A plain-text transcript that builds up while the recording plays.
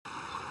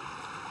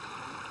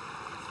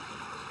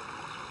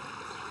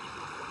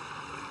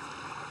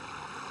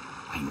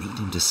I need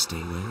him to stay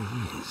where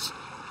he is.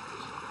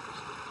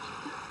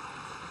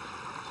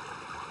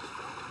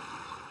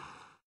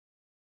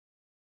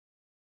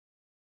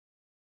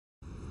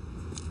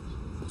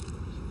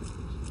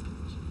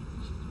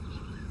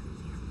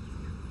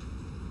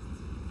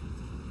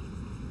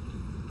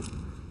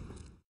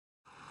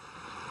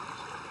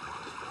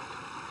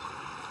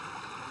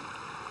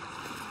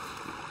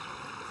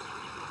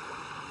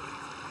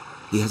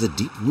 He has a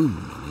deep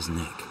wound on his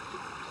neck,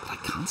 but I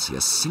can't see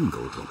a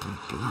single drop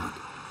of blood.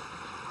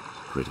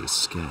 Pretty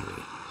scary.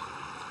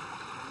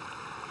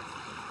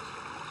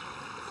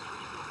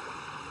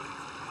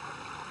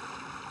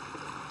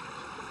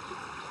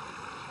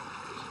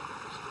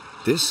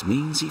 This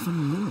means even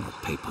more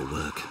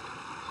paperwork.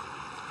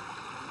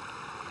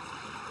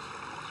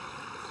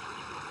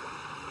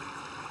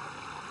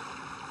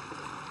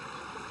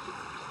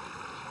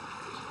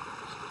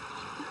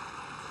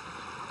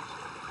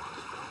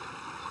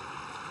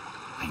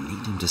 I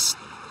need him to...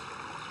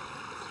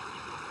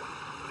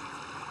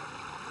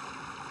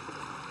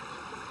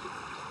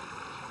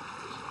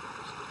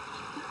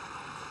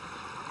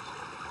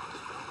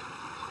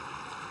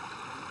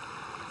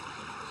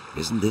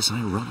 Isn't this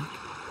ironic?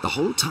 The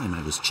whole time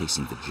I was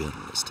chasing the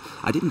journalist,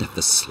 I didn't have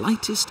the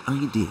slightest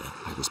idea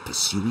I was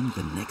pursuing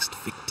the next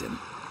victim.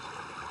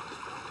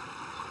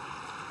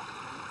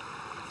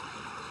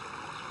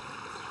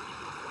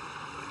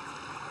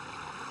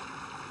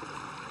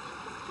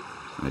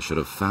 I should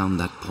have found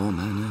that poor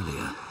man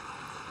earlier.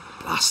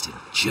 Blasted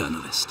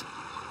journalist.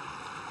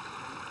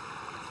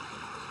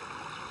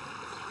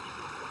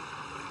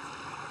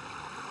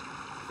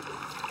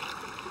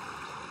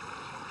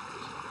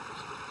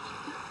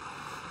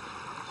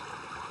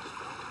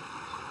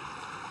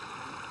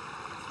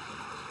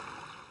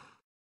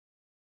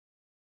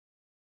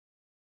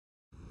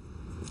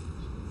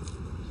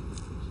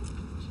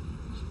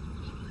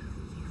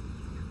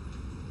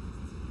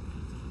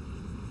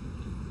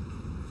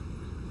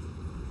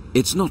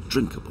 It's not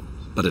drinkable,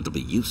 but it'll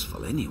be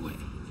useful anyway.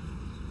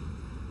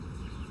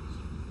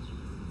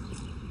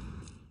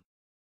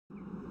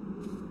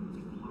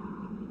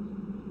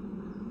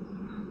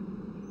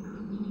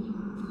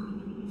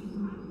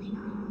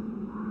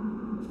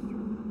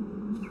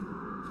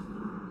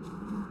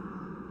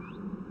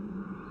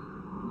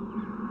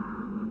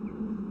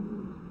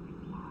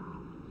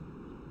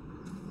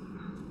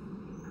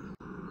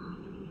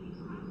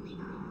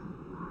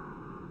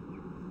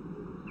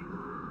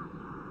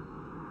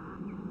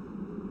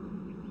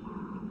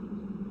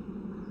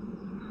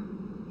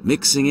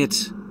 Mixing it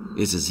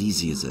is as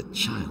easy as a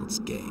child's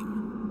game.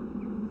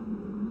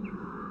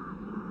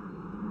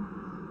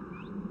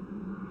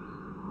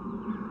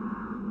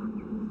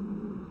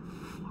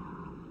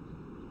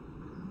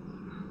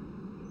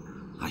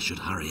 I should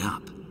hurry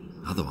up,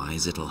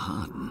 otherwise it'll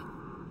harden.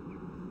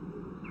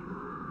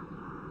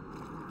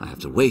 I have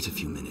to wait a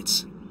few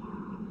minutes.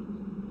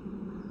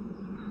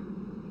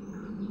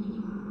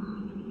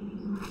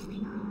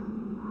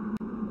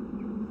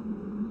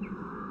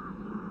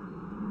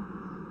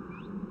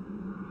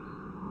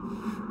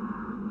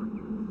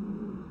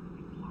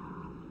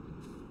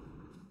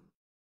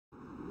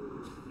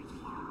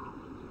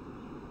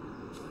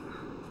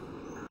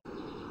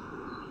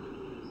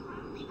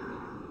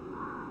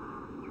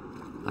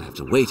 I have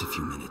to wait a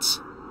few minutes.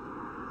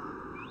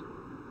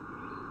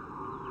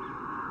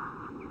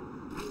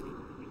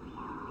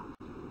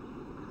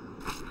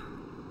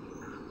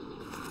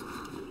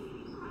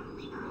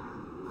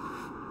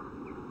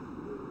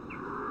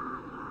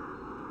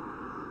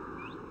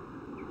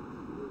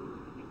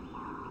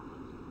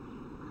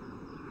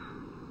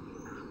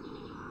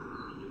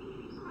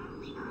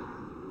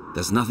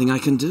 There's nothing I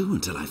can do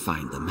until I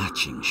find the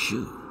matching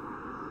shoe.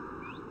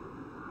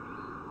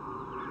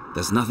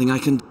 There's nothing I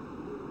can do.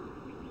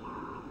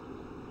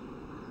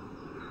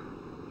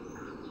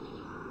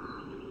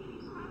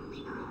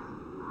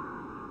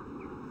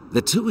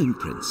 The two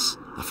imprints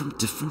are from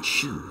different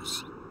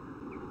shoes.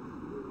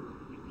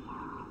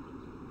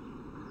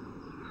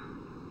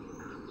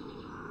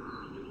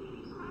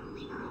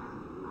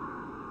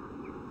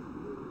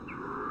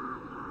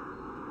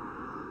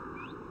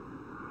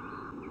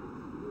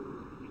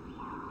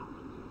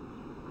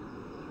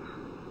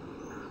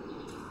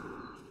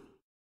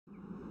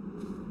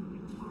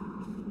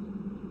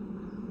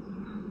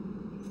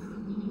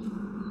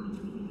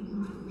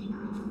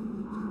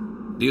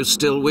 Do you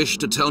still wish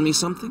to tell me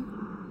something?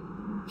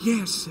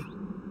 Yes.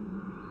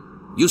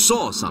 You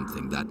saw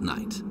something that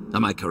night,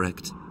 am I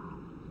correct?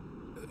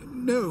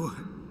 No,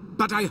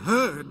 but I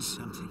heard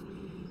something.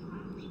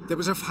 There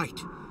was a fight.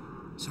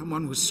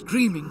 Someone was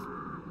screaming.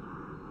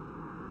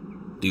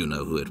 Do you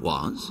know who it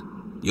was?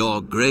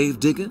 Your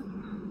gravedigger?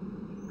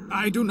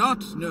 I do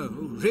not know,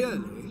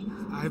 really.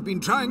 I've been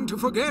trying to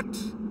forget.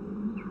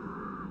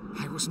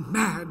 I was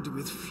mad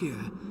with fear.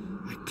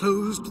 I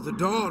closed the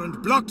door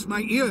and blocked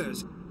my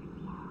ears.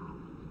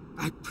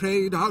 I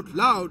prayed out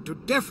loud to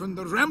deafen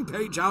the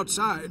rampage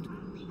outside.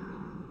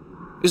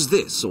 Is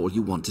this all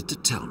you wanted to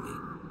tell me?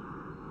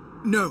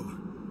 No.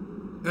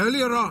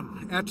 Earlier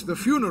on, at the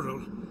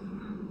funeral,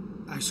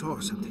 I saw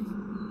something.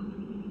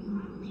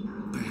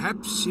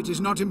 Perhaps it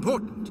is not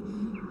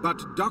important,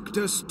 but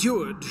Dr.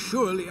 Stewart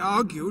surely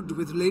argued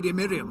with Lady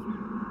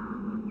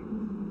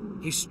Miriam.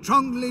 He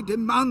strongly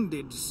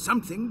demanded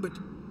something, but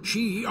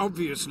she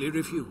obviously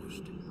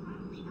refused.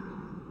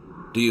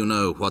 Do you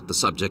know what the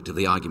subject of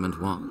the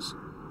argument was?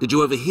 Did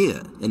you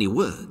overhear any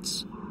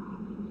words?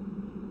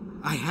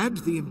 I had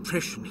the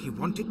impression he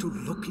wanted to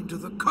look into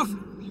the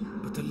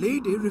coffin, but the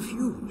lady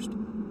refused.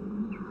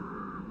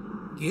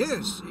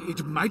 Yes,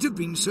 it might have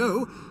been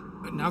so,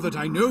 but now that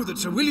I know that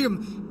Sir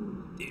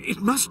William, it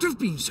must have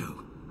been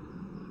so.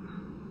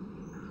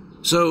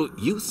 So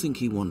you think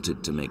he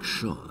wanted to make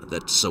sure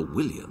that Sir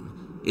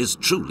William is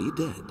truly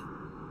dead?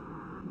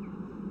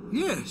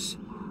 Yes,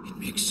 it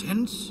makes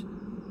sense.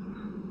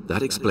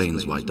 That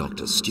explains why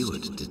Dr.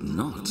 Stewart did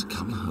not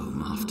come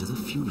home after the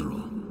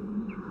funeral.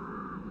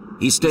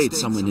 He stayed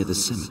somewhere near the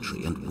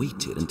cemetery and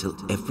waited until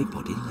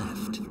everybody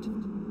left.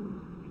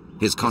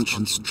 His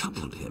conscience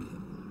troubled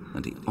him,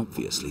 and he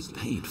obviously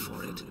paid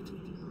for it.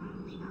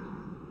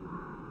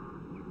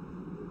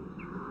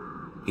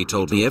 He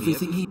told me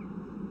everything he...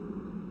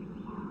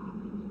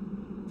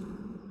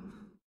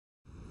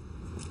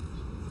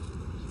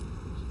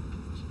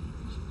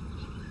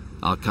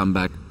 I'll come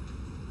back.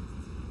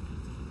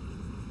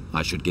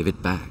 I should give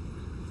it back.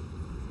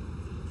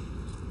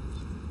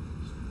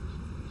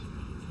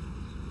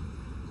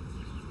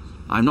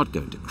 I'm not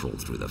going to crawl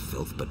through the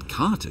filth, but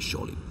Carter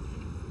surely...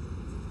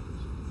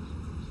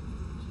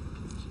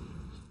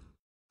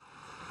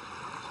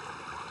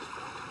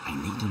 I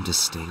need him to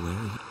stay where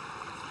he...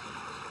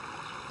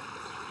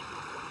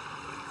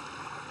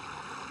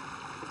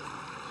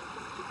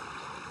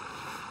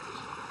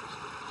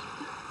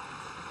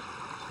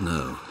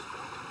 No,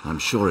 I'm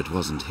sure it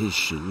wasn't his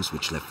shoes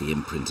which left the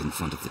imprint in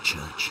front of the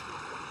church.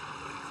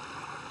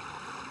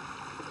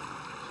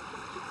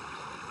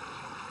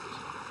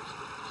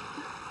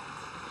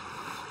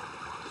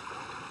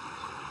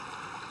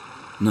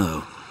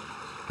 No,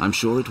 I'm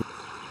sure it was...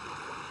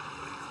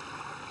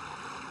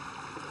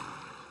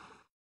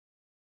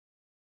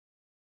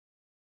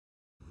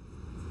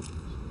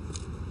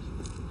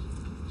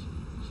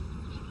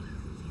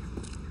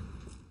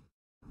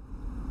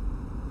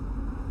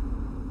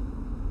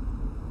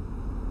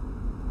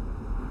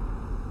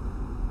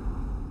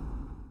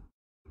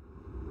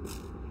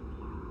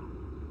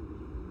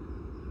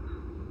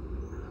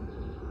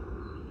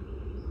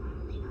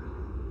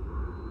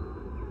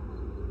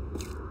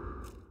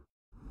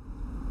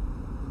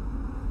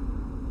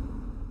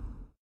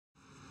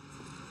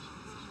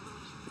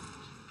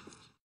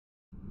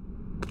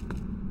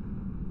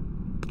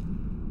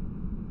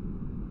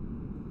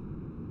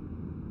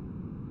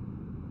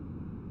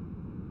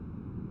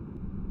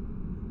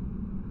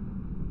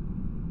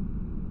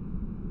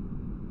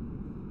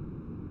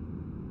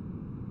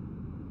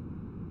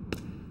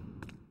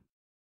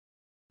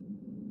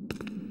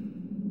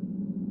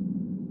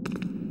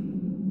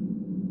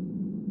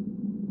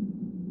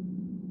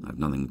 I've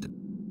nothing to...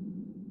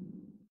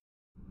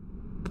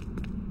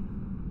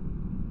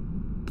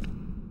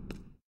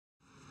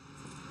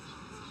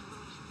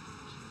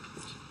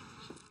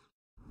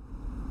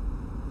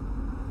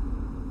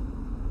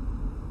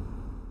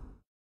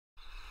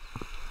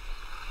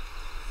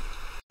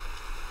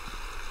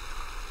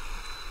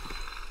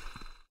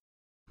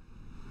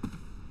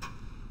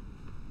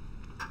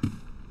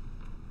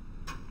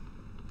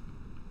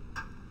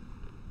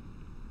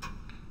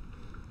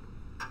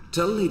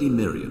 Tell Lady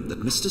Miriam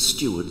that Mr.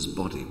 Stewart's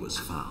body was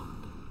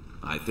found.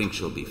 I think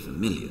she'll be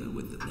familiar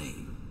with the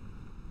name.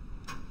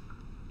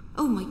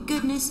 Oh my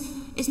goodness,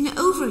 isn't it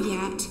over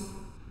yet?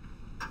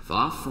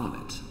 Far from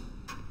it.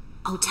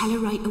 I'll tell her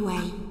right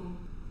away.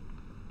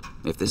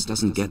 If this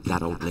doesn't get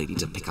that old lady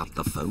to pick up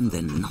the phone,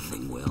 then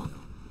nothing will.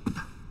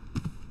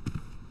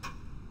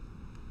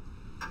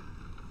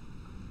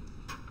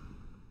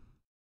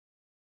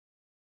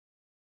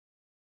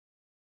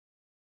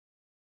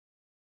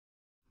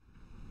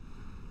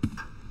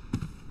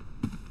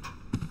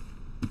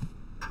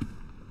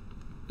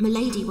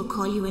 Milady will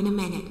call you in a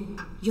minute.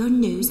 Your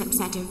news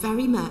upset her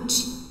very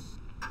much.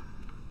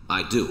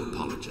 I do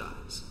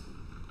apologize.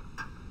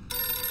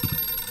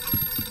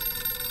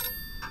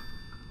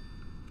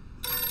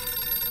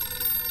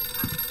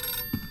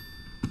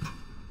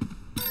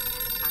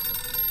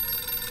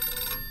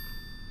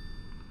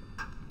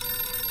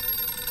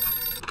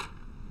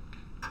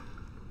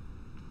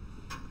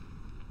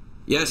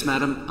 Yes,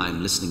 madam,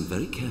 I'm listening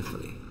very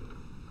carefully.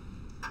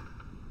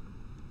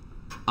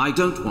 I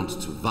don't want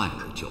to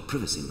violate your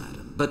privacy,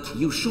 madam, but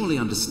you surely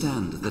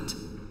understand that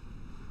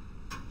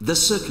the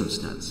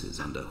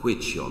circumstances under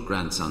which your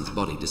grandson's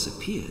body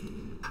disappeared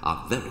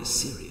are very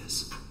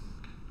serious.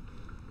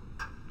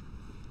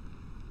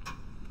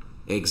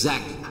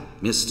 Exactly.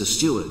 Mr.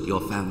 Stewart,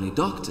 your family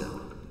doctor,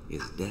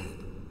 is dead.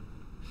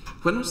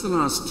 When was the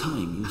last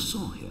time you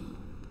saw him?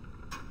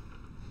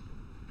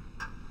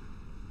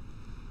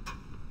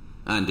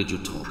 And did you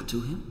talk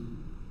to him?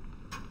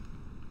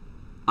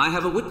 I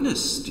have a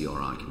witness to your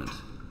argument.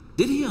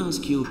 Did he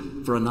ask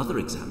you for another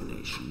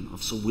examination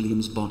of Sir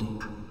William's body?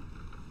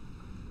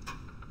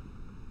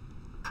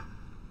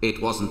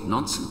 It wasn't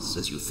nonsense,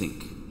 as you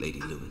think, Lady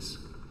Lewis.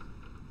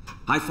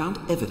 I found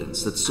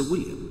evidence that Sir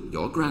William,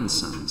 your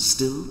grandson,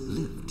 still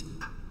lived.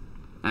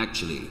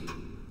 Actually,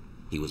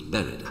 he was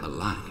buried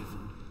alive.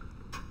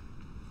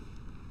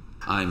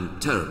 I'm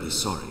terribly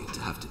sorry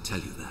to have to tell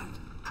you that.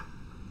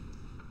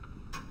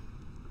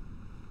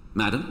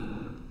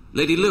 Madam?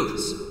 Lady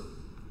Lewis,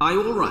 are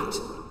you all right?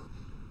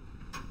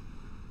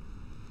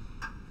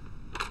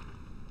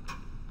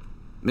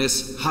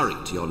 Miss, hurry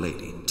to your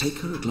lady. Take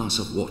her a glass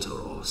of water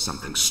or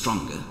something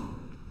stronger.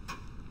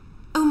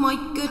 Oh my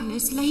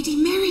goodness, Lady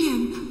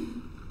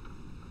Miriam!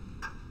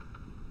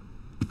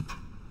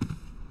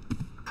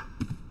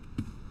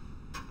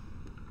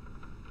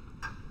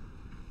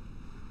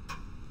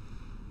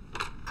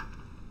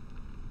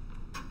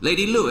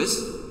 Lady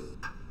Lewis?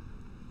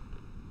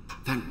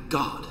 Thank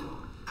God.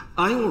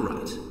 Are you all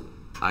right?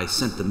 I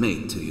sent the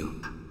maid to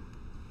you.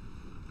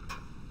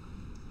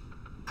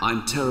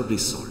 I'm terribly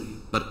sorry,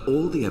 but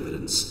all the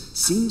evidence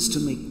seems to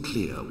make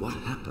clear what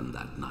happened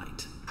that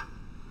night.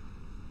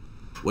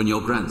 When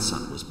your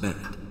grandson was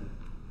buried,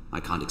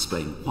 I can't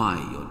explain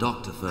why your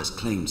doctor first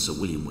claimed Sir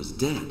William was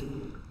dead.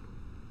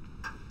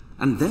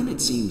 And then it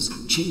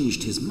seems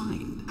changed his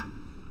mind.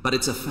 But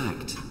it's a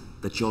fact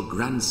that your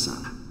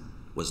grandson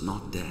was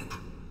not dead.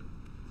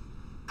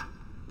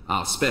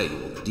 I'll spare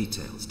you all the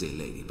details, dear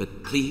lady,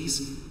 but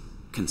please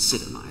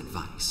consider my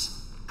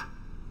advice.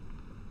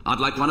 I'd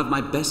like one of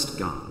my best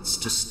guards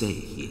to stay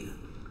here.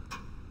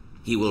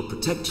 He will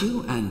protect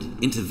you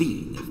and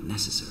intervene if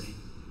necessary.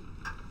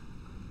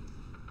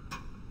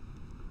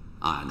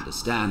 I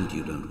understand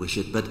you don't wish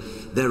it,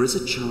 but there is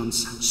a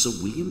chance Sir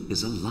William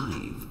is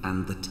alive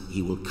and that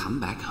he will come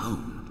back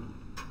home.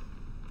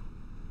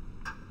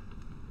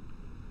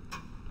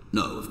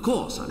 No, of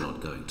course I'm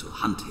not going to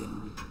hunt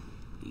him.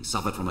 He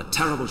suffered from a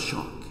terrible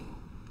shock,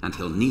 and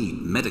he'll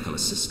need medical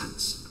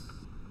assistance.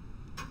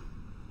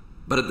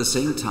 But at the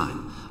same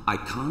time, I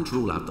can't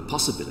rule out the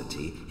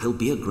possibility he'll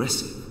be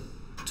aggressive.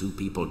 2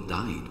 people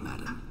died,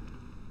 madam.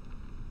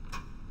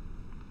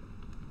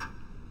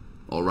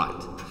 All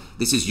right,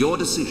 this is your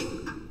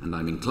decision, and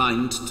I'm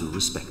inclined to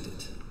respect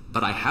it.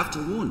 But I have to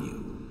warn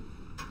you.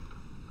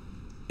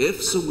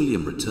 If Sir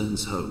William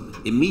returns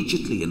home,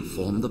 immediately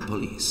inform the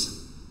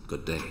police.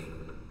 Good day.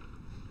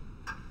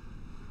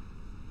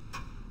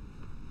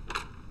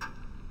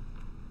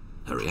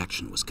 Her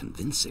reaction was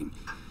convincing.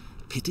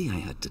 Pity I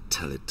had to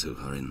tell it to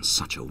her in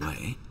such a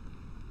way.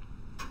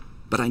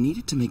 But I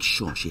needed to make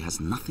sure she has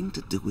nothing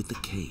to do with the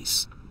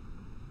case.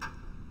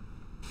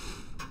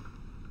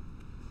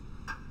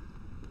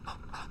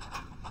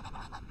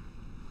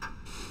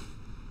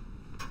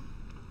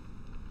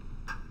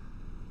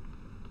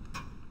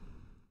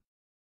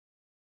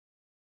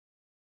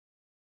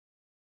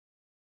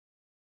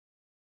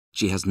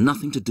 She has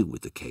nothing to do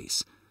with the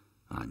case.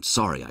 I'm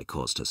sorry I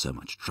caused her so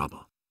much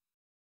trouble.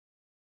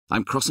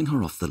 I'm crossing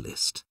her off the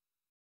list.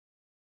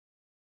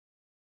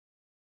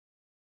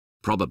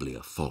 Probably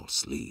a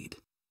false lead.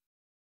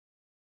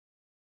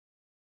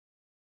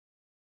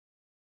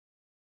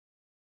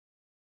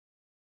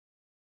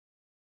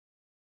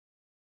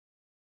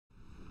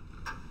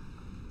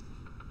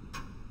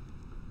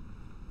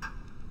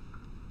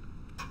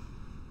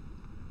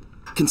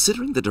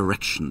 Considering the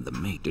direction the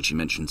maid, did she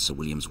mention Sir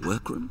William's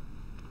workroom?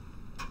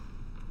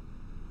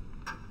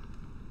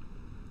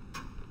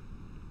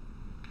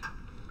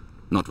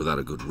 Not without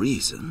a good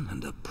reason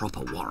and a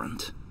proper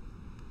warrant.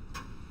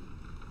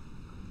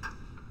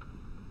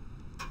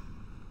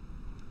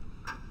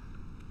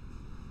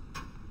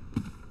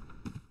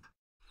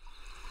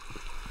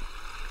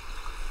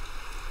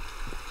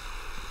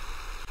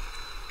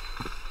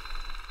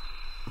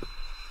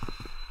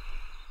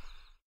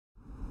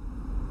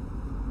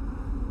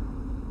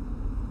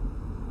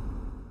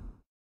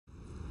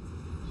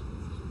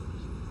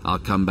 I'll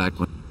come back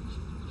when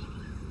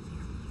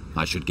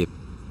I should give.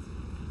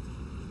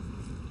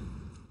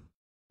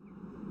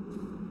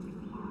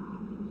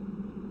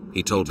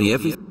 He told me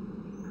everything.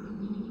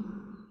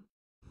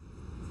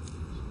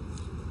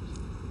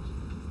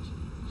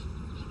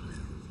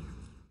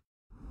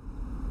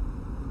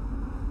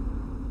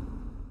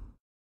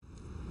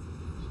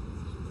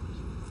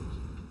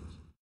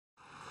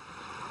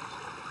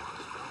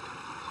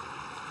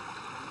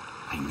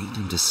 I need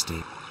him to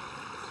stay.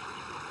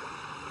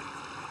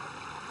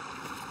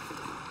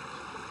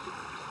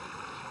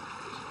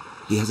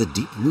 He has a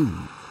deep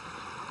wound.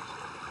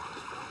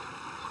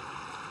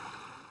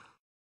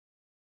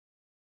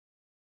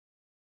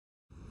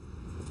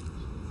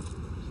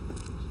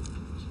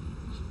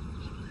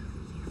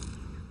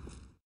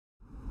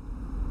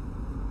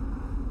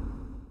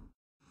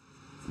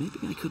 Maybe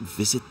I could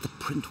visit the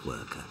print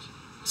worker,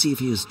 see if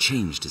he has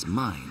changed his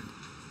mind.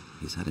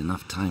 He's had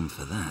enough time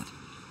for that.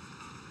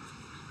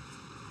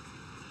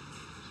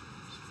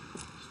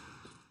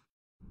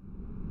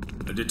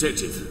 A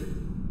detective,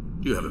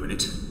 do you have a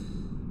minute?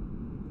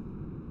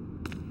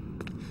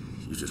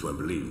 You just won't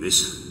believe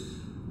this.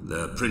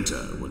 The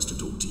printer wants to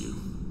talk to you.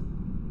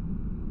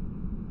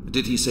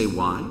 Did he say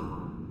why?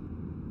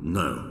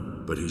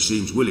 No, but he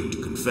seems willing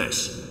to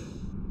confess.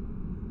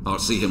 I'll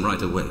see him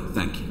right away,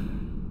 thank you.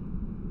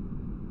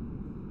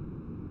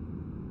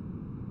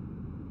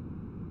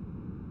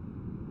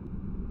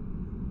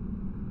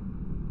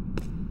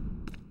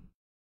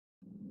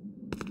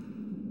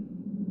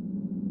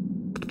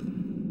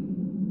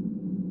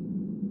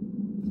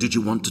 Did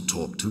you want to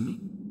talk to me?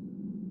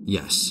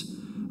 Yes.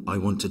 I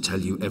want to tell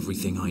you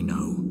everything I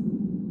know.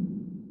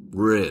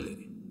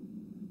 Really?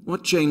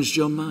 What changed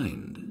your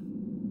mind?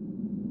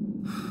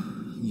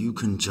 You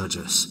can judge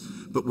us,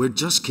 but we're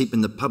just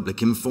keeping the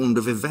public informed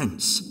of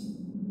events.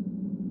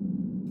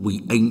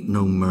 We ain't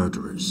no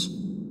murderers.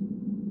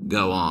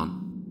 Go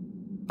on.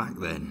 Back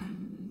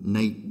then,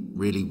 Nate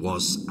really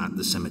was at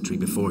the cemetery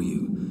before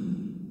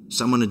you.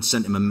 Someone had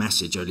sent him a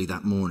message early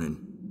that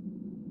morning.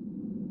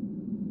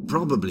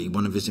 Probably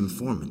one of his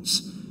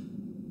informants.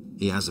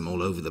 He has them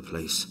all over the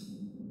place.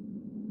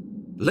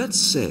 Let's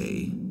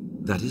say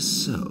that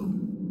is so.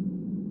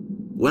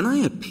 When I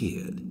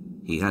appeared,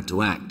 he had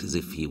to act as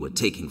if he were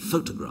taking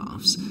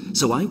photographs,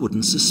 so I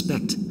wouldn't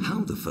suspect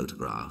how the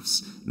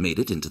photographs made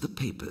it into the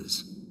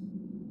papers.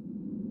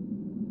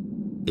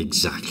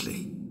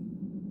 Exactly.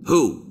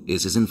 Who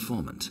is his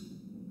informant?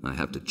 I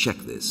have to check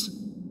this.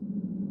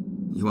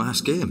 You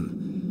ask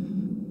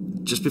him.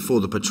 Just before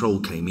the patrol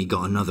came, he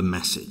got another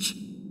message.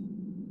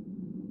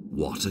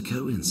 What a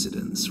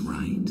coincidence,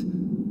 right?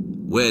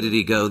 Where did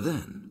he go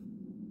then?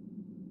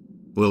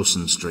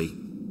 Wilson Street.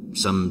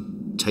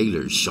 Some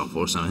tailor's shop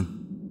or something.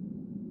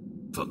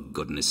 For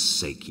goodness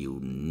sake,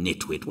 you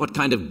nitwit, what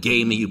kind of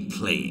game are you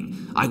playing?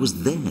 I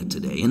was there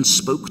today and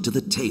spoke to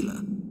the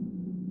tailor.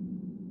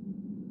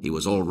 He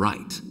was all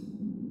right.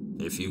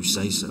 If you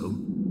say so.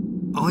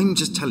 I'm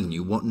just telling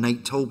you what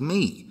Nate told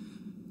me.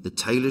 The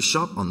tailor's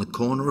shop on the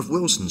corner of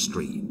Wilson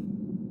Street.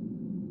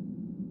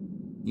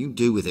 You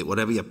do with it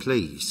whatever you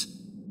please.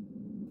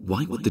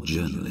 Why would the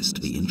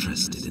journalist be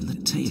interested in the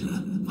tailor?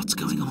 What's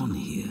going on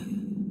here?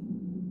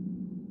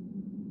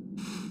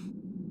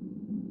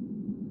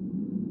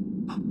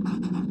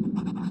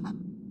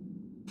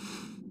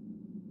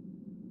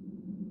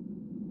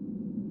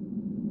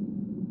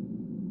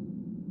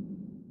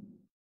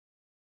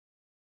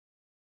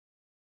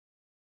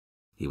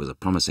 He was a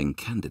promising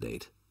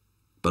candidate,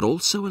 but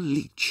also a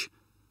leech,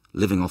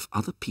 living off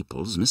other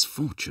people's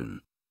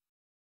misfortune.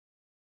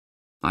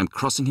 I'm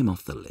crossing him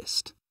off the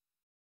list.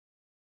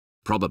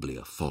 Probably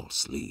a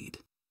false lead.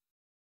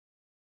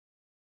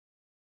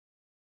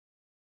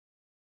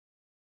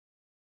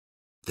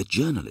 The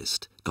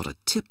journalist got a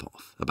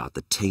tip-off about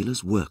the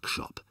tailor's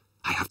workshop.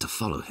 I have to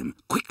follow him,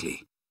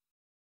 quickly.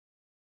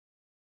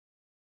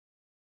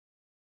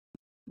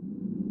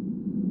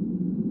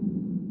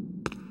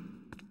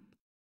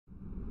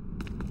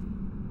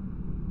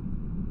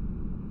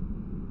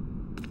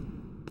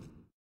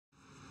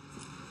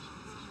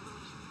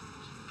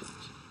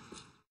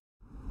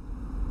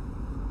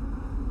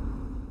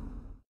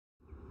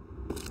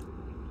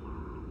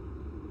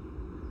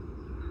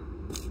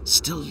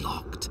 Still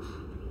locked.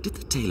 Did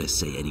the tailor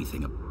say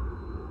anything about...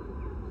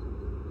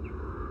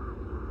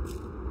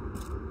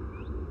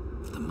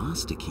 The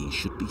master key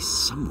should be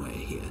somewhere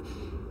here,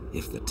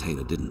 if the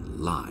tailor didn't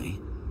lie.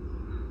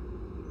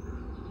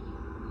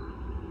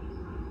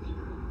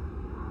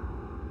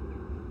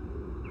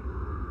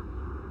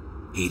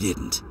 He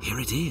didn't. Here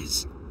it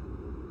is.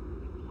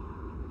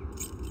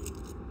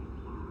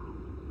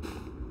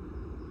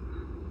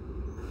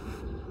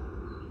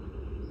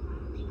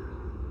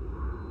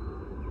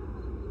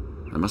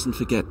 I mustn't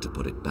forget to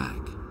put it back.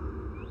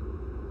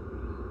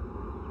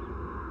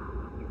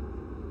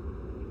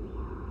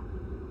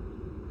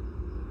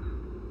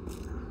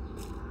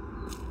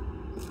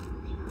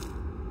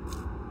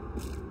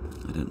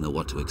 I don't know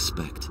what to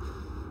expect.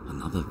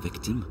 Another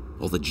victim,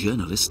 or the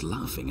journalist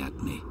laughing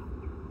at me.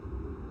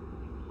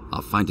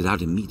 I'll find it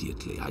out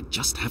immediately. I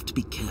just have to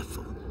be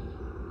careful.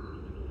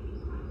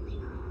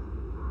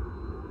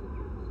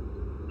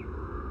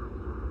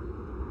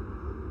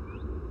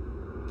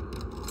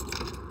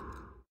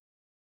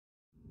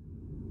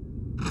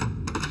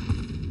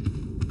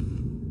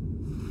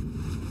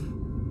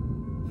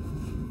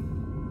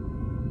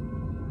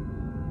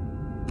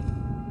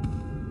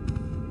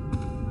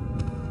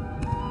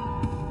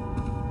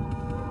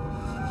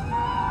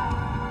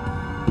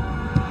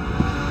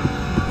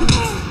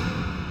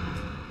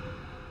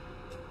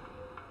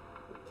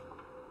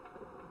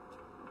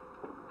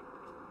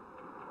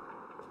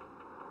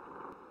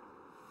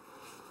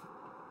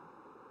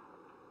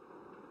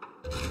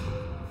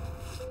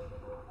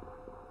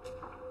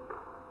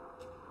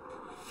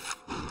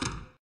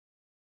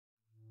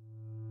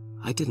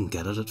 I didn't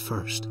get it at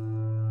first,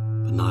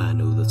 but now I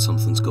know that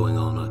something's going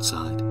on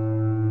outside.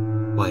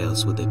 Why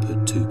else would they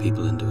put two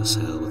people into a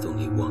cell with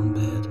only one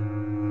bed?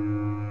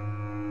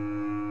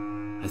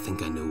 I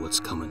think I know what's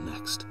coming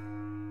next.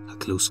 A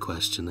close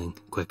questioning,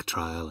 quick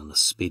trial, and a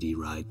speedy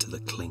ride to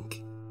the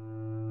clink.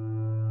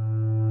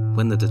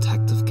 When the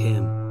detective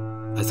came,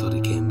 I thought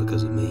he came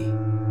because of me,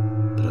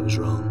 but I was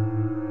wrong.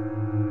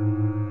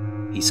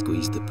 He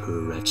squeezed the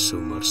poor wretch so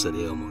much that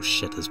he almost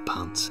shit his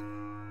pants.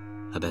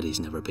 I bet he's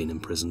never been in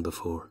prison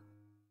before.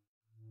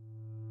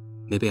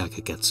 Maybe I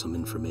could get some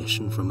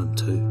information from him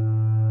too.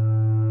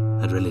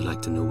 I'd really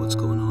like to know what's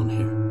going on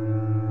here.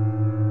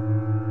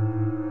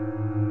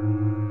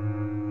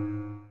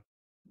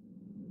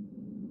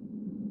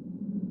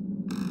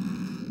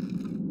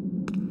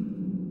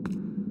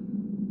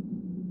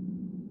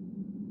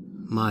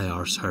 My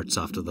arse hurts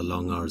after the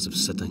long hours of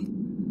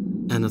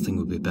sitting. Anything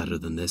would be better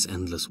than this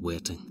endless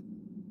waiting.